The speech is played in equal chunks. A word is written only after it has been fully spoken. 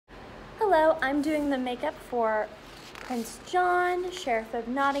Hello, I'm doing the makeup for Prince John, Sheriff of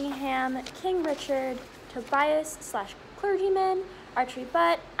Nottingham, King Richard, Tobias / Clergyman, Archery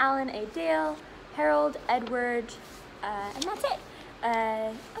Butt, Alan A. Dale, Herald, Edward, and that's it.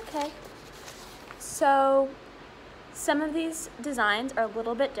 Okay. So some of these designs are a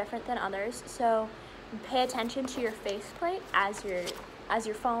little bit different than others, so pay attention to your faceplate as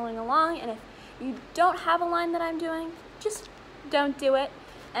you're following along, and if you don't have a line that I'm doing, just don't do it.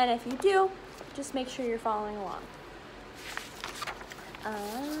 And if you do, just make sure you're following along.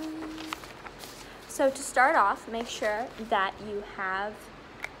 So to start off, make sure that you have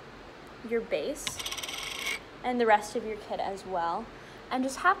your base and the rest of your kit as well. And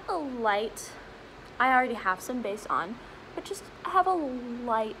just have a light, I already have some base on, but just have a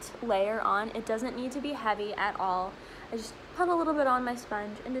light layer on. It doesn't need to be heavy at all. I just put a little bit on my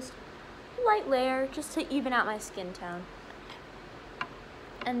sponge and just light layer just to even out my skin tone.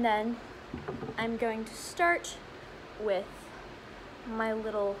 And then I'm going to start with my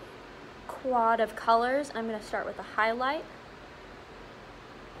little quad of colors. I'm going to start with a highlight.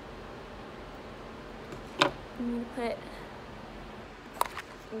 I'm going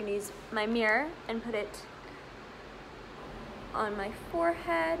to use my mirror and put it on my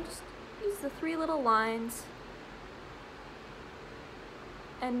forehead. Just use the 3 little lines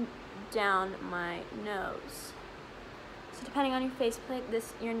and down my nose. So depending on your faceplate,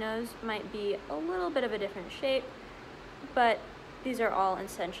 your nose might be a little bit of a different shape, but these are all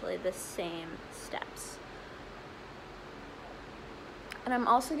essentially the same steps. And I'm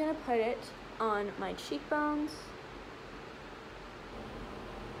also going to put it on my cheekbones.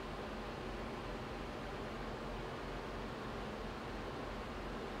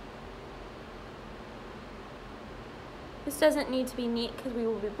 This doesn't need to be neat because we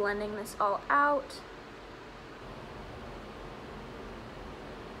will be blending this all out.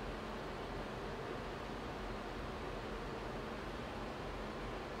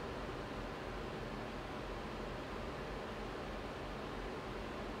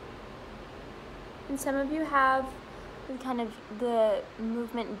 And some of you have kind of the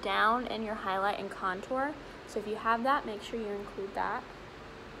movement down in your highlight and contour. So if you have that, make sure you include that.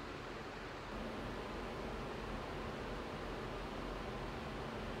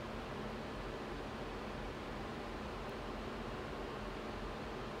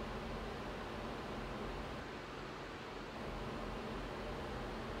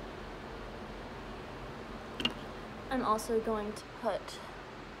 I'm also going to put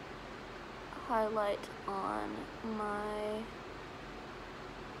highlight on my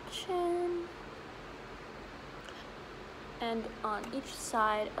chin and on each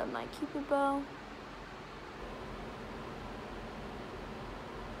side of my cupid bow.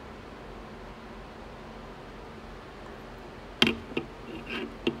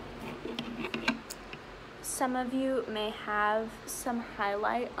 Some of you may have some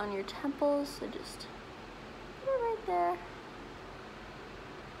highlight on your temples, so just put it right there.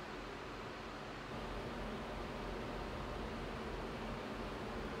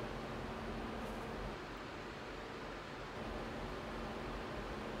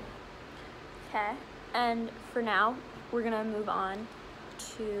 Okay, and for now, we're gonna move on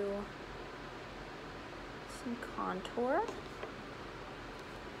to some contour.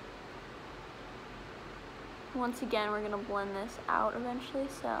 Once again, we're gonna blend this out eventually,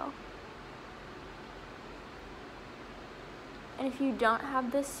 so. And if you don't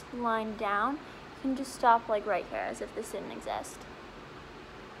have this line down, you can just stop like right here as if this didn't exist.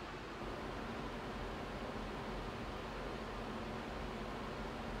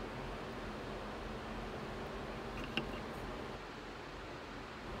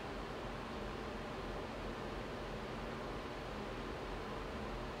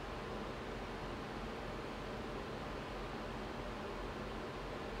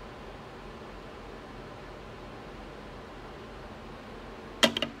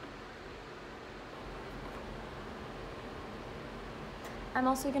 I'm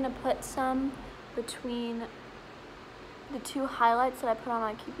also going to put some between the 2 highlights that I put on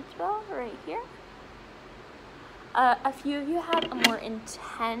my cupid's bow right here. A few of you have a more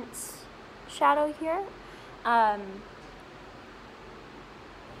intense shadow here, and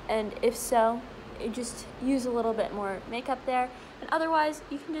if so, you just use a little bit more makeup there, and otherwise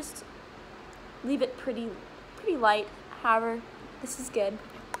you can just leave it pretty light. However, this is good.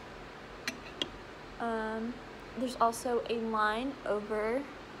 There's also a line over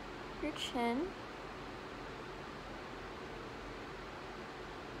your chin.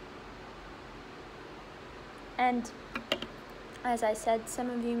 And as I said, some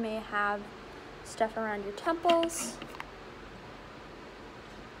of you may have stuff around your temples.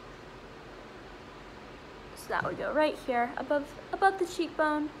 So that would go right here above the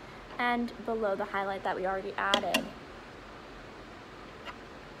cheekbone and below the highlight that we already added.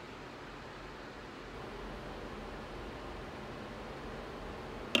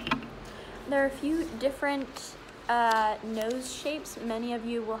 There are a few different nose shapes. Many of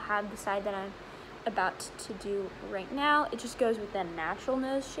you will have the side that I'm about to do right now. It just goes with the natural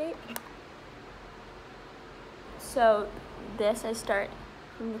nose shape. So this, I start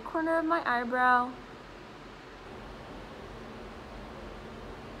from the corner of my eyebrow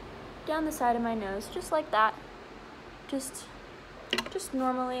down the side of my nose, just like that, just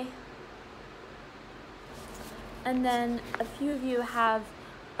normally. And then a few of you have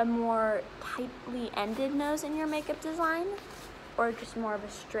a more tightly ended nose in your makeup design, or just more of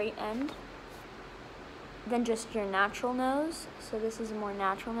a straight end than just your natural nose. So this is a more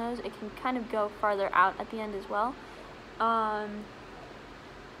natural nose. It can kind of go farther out at the end as well. But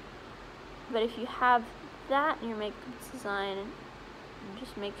if you have that in your makeup design,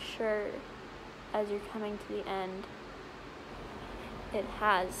 just make sure as you're coming to the end, it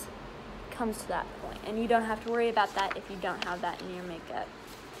comes to that point. And you don't have to worry about that if you don't have that in your makeup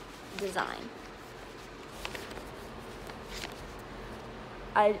design.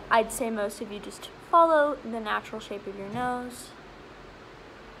 I'd say most of you just follow the natural shape of your nose.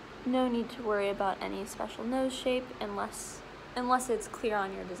 No need to worry about any special nose shape unless it's clear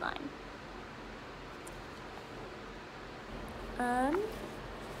on your design.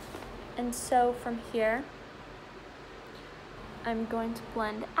 And so from here, I'm going to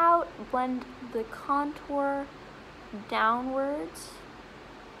blend the contour downwards,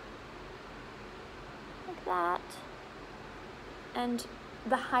 like that. And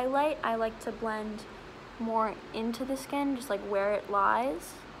the highlight, I like to blend more into the skin, just like where it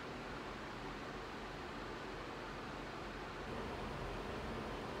lies.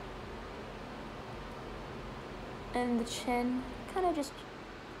 And the chin, kind of just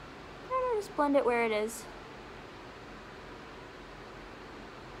blend it where it is.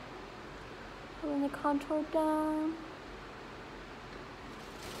 Pulling the contour down.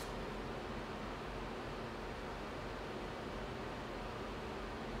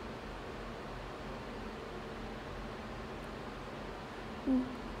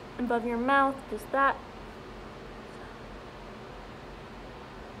 Above your mouth, just that.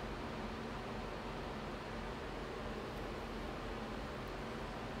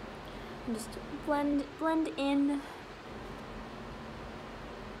 And just blend in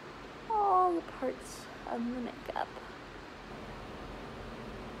all the parts of the makeup.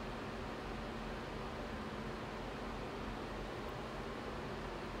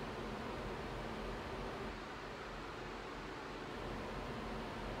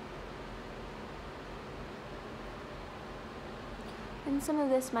 And some of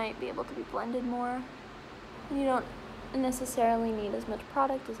this might be able to be blended more. And you don't necessarily need as much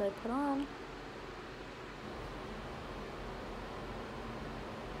product as I put on.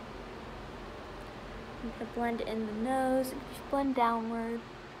 You can blend in the nose, and just blend downward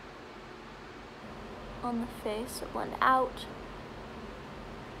on the face, so blend out.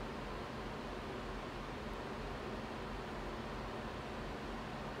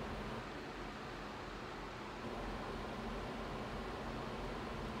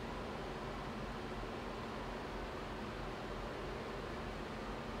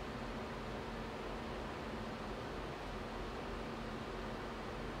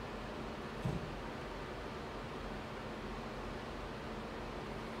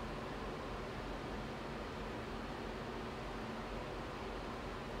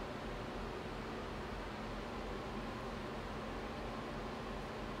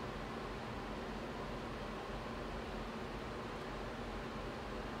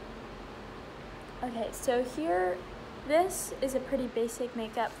 Okay, so here, this is a pretty basic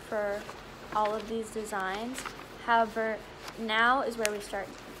makeup for all of these designs. However, now is where we start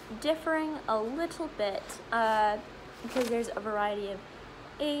differing a little bit because there's a variety of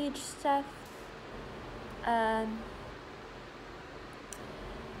age stuff. I'm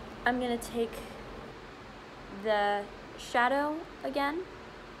gonna take the shadow again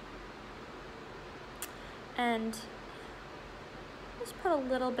and just put a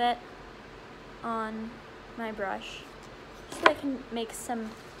little bit on my brush so I can make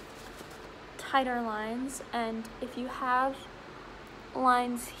some tighter lines. And if you have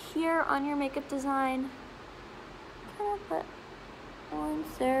lines here on your makeup design, kind of put lines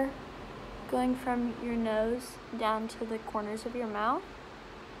there going from your nose down to the corners of your mouth.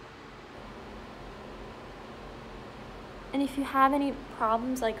 And if you have any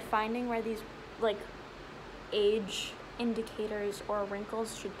problems like finding where these like age indicators or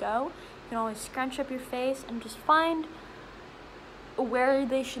wrinkles should go. You can always scrunch up your face and just find where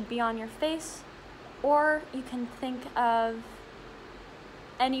they should be on your face, or you can think of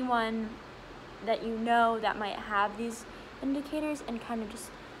anyone that you know that might have these indicators and kind of just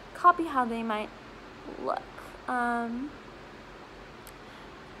copy how they might look.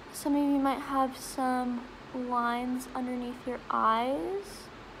 Some of you might have some lines underneath your eyes.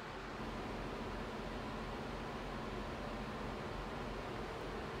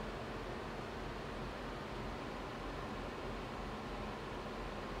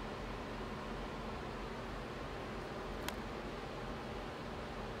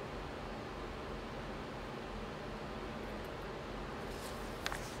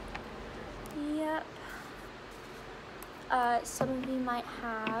 Yep. Some of you might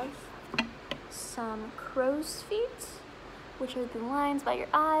have some crow's feet, which are the lines by your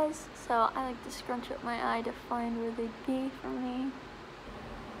eyes. So I like to scrunch up my eye to find where they'd be for me.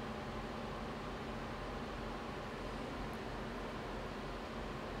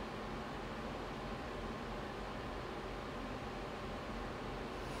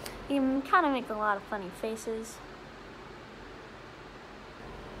 You can kind of make a lot of funny faces.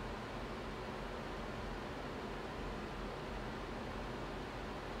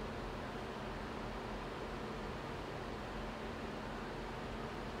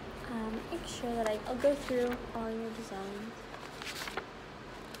 Make sure that I'll go through all your designs.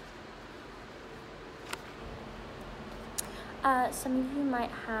 Some of you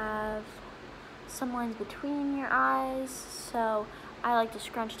might have some lines between your eyes, so I like to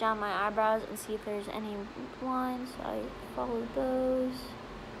scrunch down my eyebrows and see if there's any lines. So I follow those.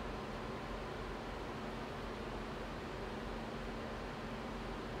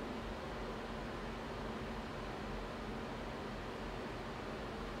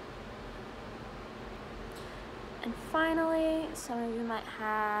 And finally, some of you might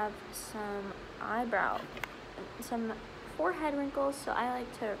have some forehead wrinkles, so I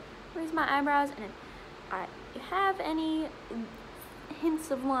like to raise my eyebrows, and if I have any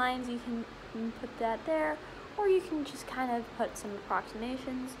hints of lines, you can put that there, or you can just kind of put some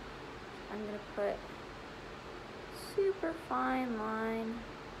approximations. I'm going to put super fine line.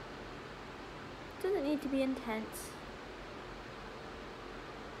 Doesn't need to be intense.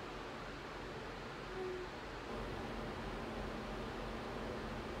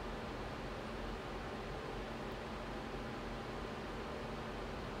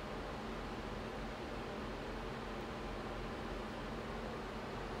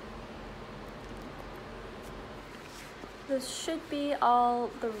 Those should be all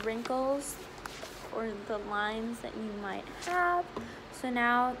the wrinkles or the lines that you might have. So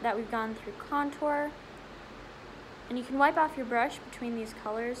now that we've gone through contour, and you can wipe off your brush between these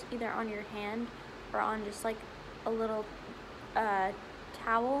colors, either on your hand or on just like a little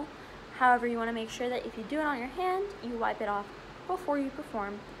towel. However, you want to make sure that if you do it on your hand, you wipe it off before you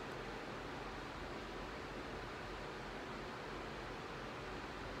perform.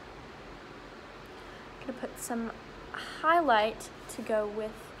 I'm going to put some highlight to go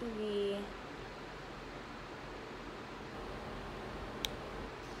with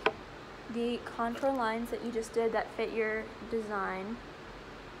the contour lines that you just did that fit your design.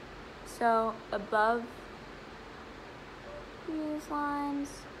 So above these lines,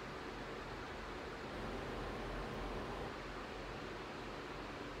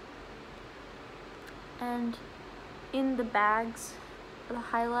 and in the bags, the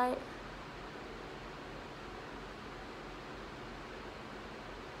highlight.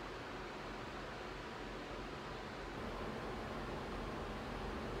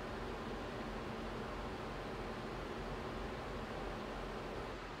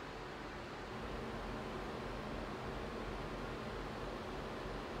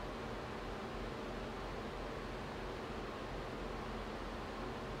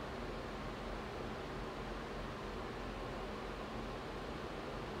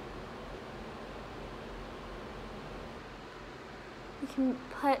 You can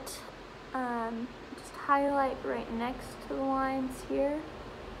put, just highlight right next to the lines here.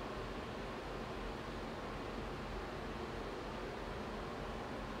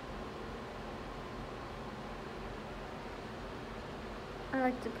 I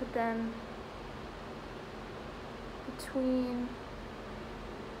like to put them between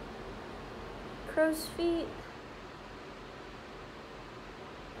crow's feet .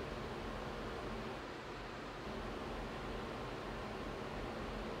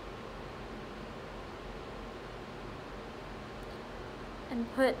 And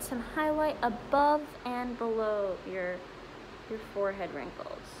put some highlight above and below your forehead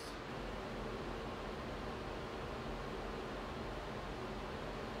wrinkles.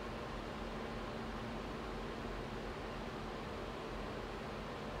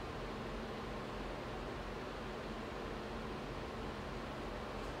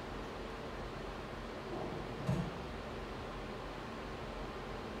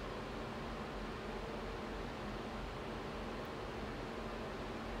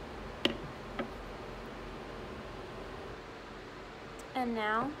 And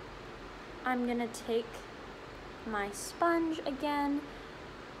now I'm gonna take my sponge again,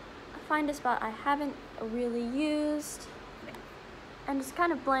 find a spot I haven't really used, and just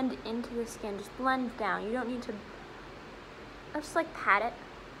kind of blend into the skin, just blend down. You don't need to, just like pat it,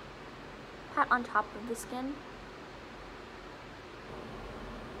 pat on top of the skin.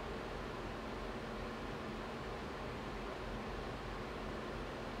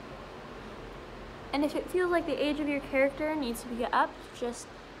 And if it feels like the age of your character needs to be up, just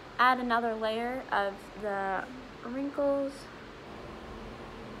add another layer of the wrinkles.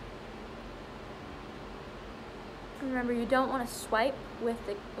 Remember, you don't want to swipe with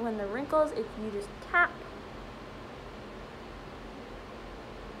when the wrinkles, if you just tap.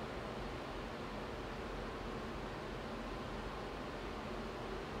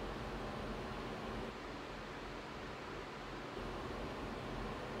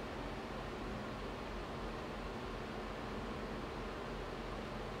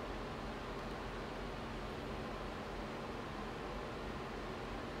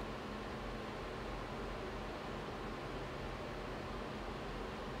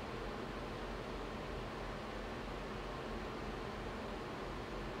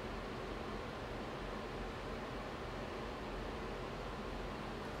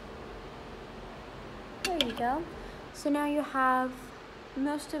 There you go. So now you have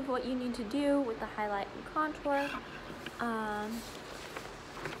most of what you need to do with the highlight and contour.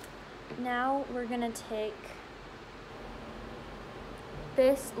 Now we're gonna take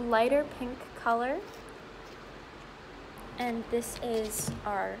this lighter pink color, and this is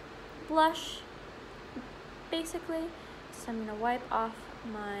our blush, basically. So I'm gonna wipe off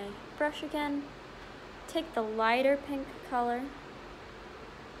my brush again, take the lighter pink color,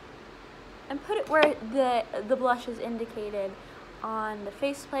 and put it where the blush is indicated on the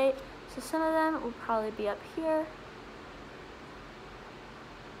faceplate. So some of them will probably be up here.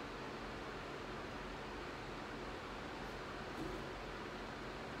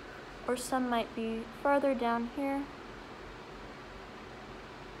 Or some might be farther down here.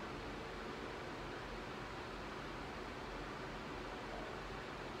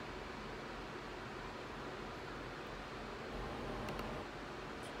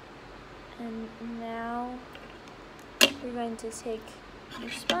 And now you're going to take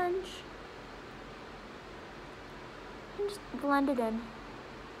your sponge and just blend it in.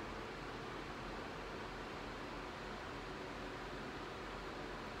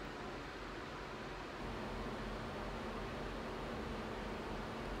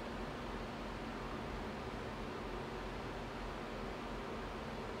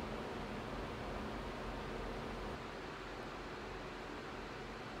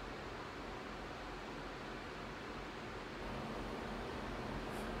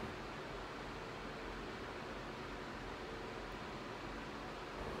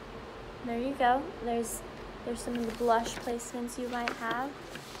 There you go. There's some of the blush placements you might have.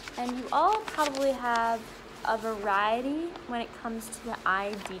 And you all probably have a variety when it comes to the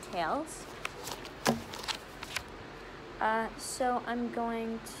eye details. So I'm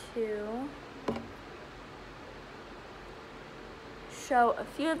going to show a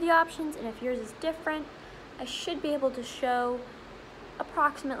few of the options, and if yours is different, I should be able to show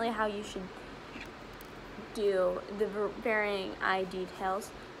approximately how you should do the varying eye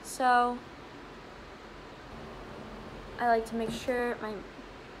details. So I like to make sure my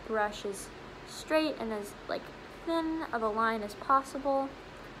brush is straight and as like thin of a line as possible.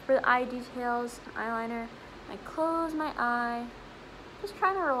 For the eye details and eyeliner, I close my eye, just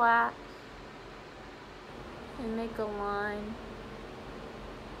trying to relax and make a line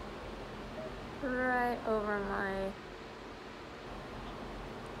right over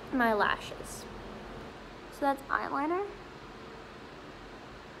my lashes. So that's eyeliner.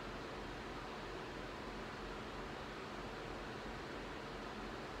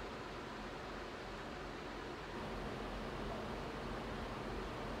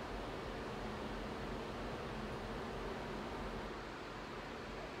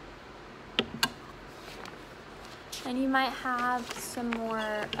 And you might have some more,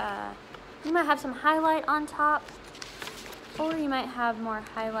 you might have some highlight on top, or you might have more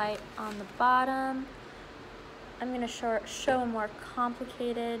highlight on the bottom. I'm gonna show a more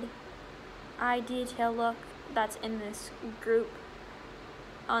complicated eye detail look that's in this group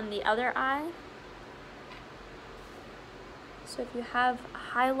on the other eye. So if you have a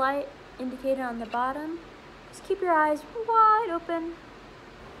highlight indicated on the bottom, just keep your eyes wide open.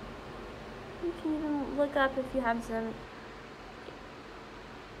 You can even look up if you have some.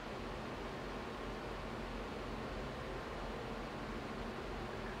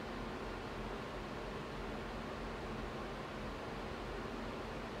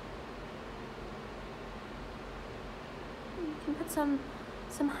 some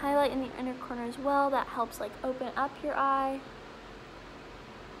highlight in the inner corner as well. That helps like open up your eye.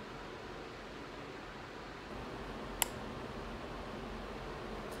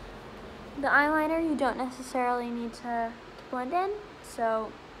 The eyeliner, you don't necessarily need to blend in,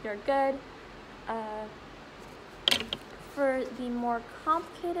 so you're good. For the more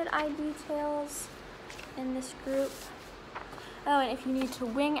complicated eye details in this group, oh, and if you need to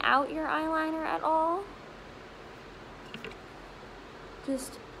wing out your eyeliner at all,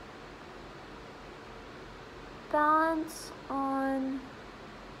 just balance on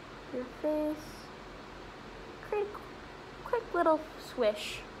your face, create a quick little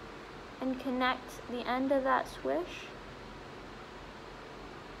swish, and connect the end of that swish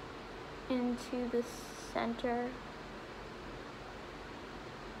into the center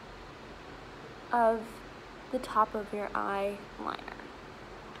of the top of your eyeliner.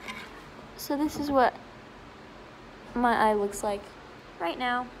 So this is what my eye looks like right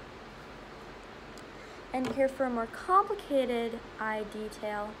now. And here for a more complicated eye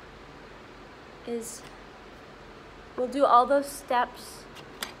detail is, we'll do all those steps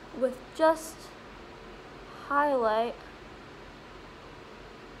with just highlight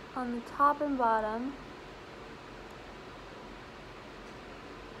on the top and bottom.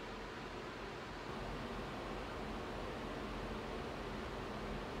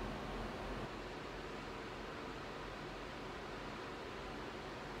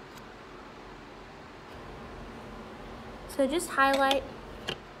 So just highlight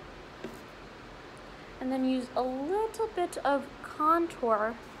and then use a little bit of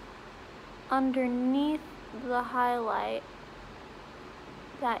contour underneath the highlight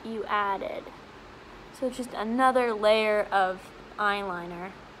that you added. So it's just another layer of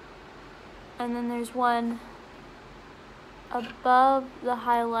eyeliner. And then there's one above the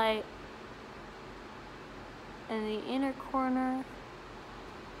highlight in the inner corner.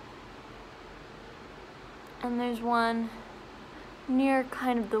 And there's one near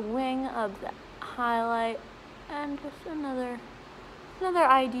kind of the wing of the highlight, and just another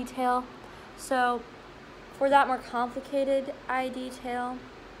eye detail. So for that more complicated eye detail,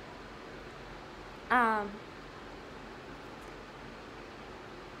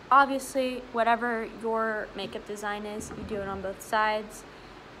 obviously whatever your makeup design is, you do it on both sides.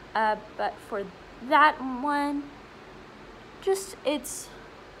 But for that one, just it's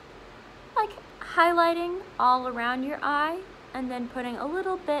like highlighting all around your eye and then putting a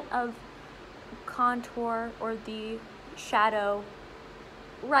little bit of contour or the shadow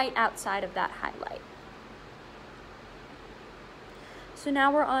right outside of that highlight. So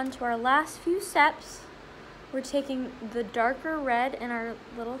now we're on to our last few steps. We're taking the darker red in our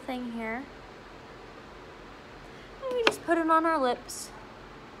little thing here, and we just put it on our lips.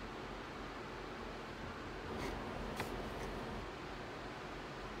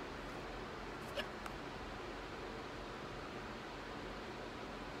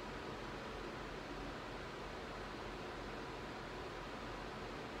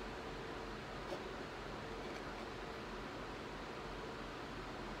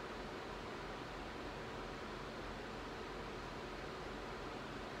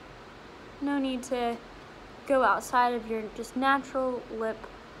 No need to go outside of your just natural lip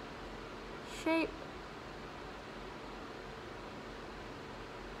shape.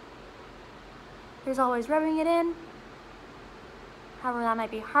 There's always rubbing it in. However, that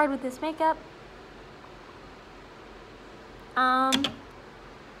might be hard with this makeup.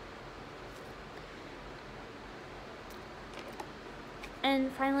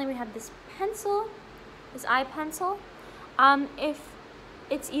 And finally we have this pencil, this eye pencil. If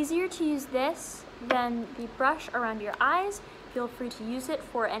it's easier to use this than the brush around your eyes, feel free to use it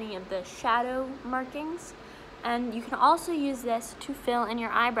for any of the shadow markings. And you can also use this to fill in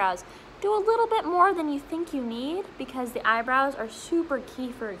your eyebrows. Do a little bit more than you think you need, because the eyebrows are super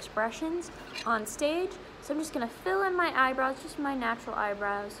key for expressions on stage. So I'm just gonna fill in my eyebrows, just my natural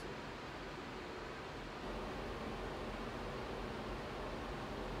eyebrows.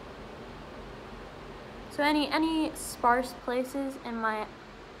 So any sparse places in my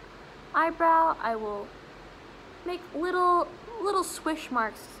eyebrow, I will make little swish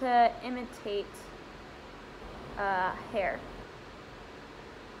marks to imitate hair.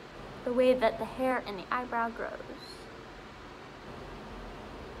 The way that the hair in the eyebrow grows.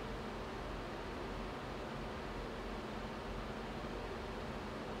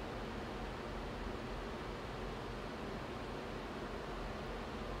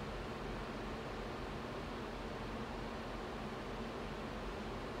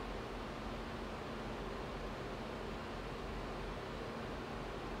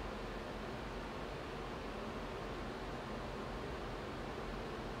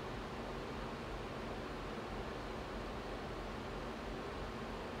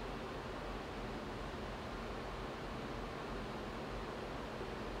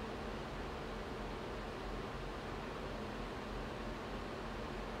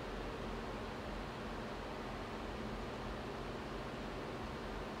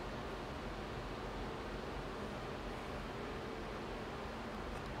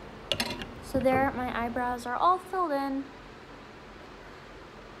 So there, my eyebrows are all filled in.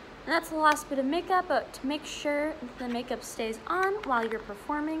 And that's the last bit of makeup, but to make sure the makeup stays on while you're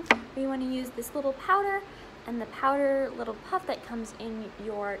performing, we want to use this little powder and the powder little puff that comes in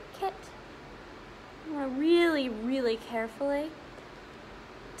your kit. You want to really, really carefully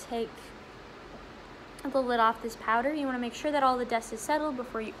take the lid off this powder. You want to make sure that all the dust is settled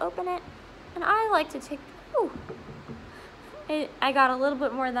before you open it. And I like to take, I got a little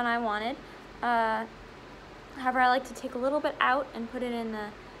bit more than I wanted. However, I like to take a little bit out and put it in the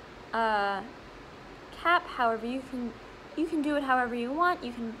cap. However, you can do it however you want.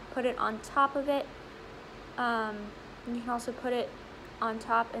 You can put it on top of it. You can also put it on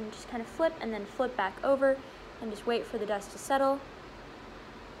top and just kind of flip and then flip back over and just wait for the dust to settle.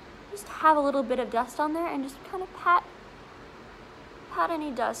 Just have a little bit of dust on there and just kind of pat any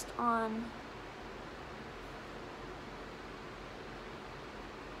dust on.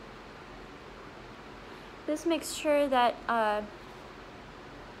 This makes sure that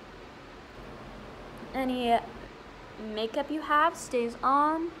any makeup you have stays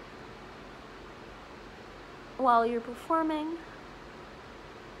on while you're performing.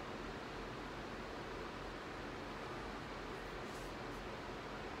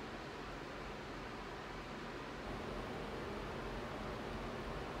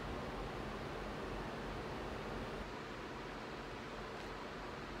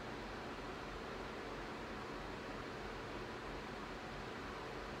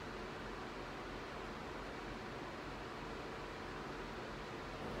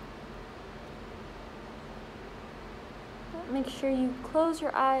 Make sure you close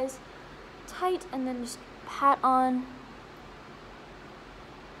your eyes tight and then just pat on.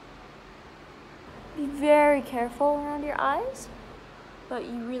 Be very careful around your eyes, but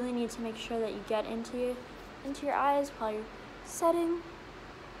you really need to make sure that you get into your eyes while you're setting.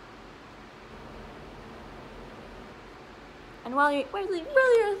 And while you're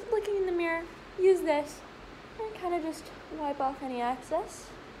looking in the mirror, use this and kind of just wipe off any excess.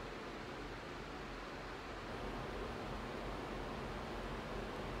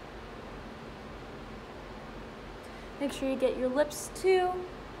 Make sure you get your lips too.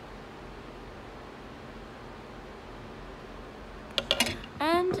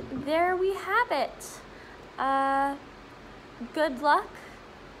 And there we have it. Good luck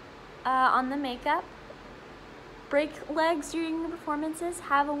on the makeup. Break legs during the performances.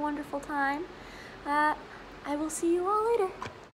 Have a wonderful time. I will see you all later.